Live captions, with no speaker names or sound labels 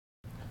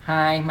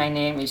Hi, my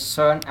name is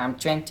Sean. I'm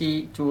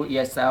 22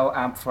 years old.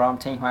 I'm from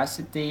Thanh Hóa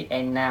City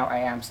and now I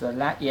am the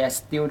last year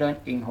student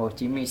in Ho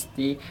Chi Minh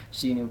City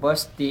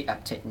University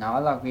of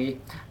Technology.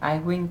 I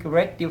went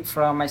graduate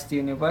from my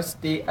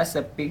university at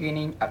the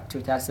beginning of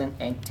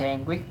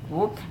 2010 with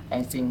work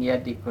and senior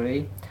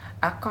degree.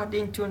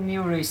 According to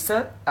new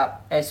research of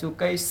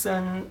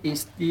Education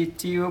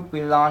Institute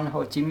belong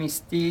Ho Chi Minh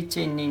City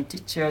Training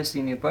Teachers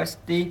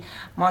University,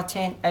 more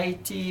than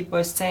 80%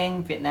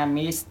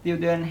 Vietnamese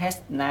students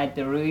has not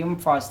dream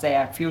for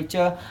their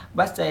future,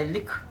 but they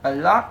lack a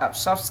lot of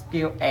soft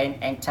skills and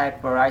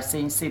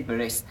enterprising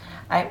spirits.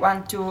 I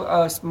want to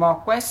ask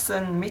more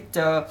question,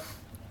 Mr.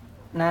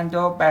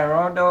 Nando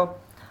Parrado.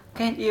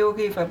 Can you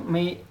give a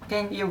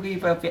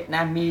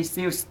Vietnamese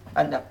youth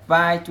an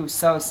advice to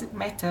solve this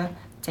matter?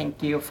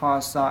 Thank you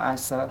for your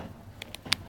answer.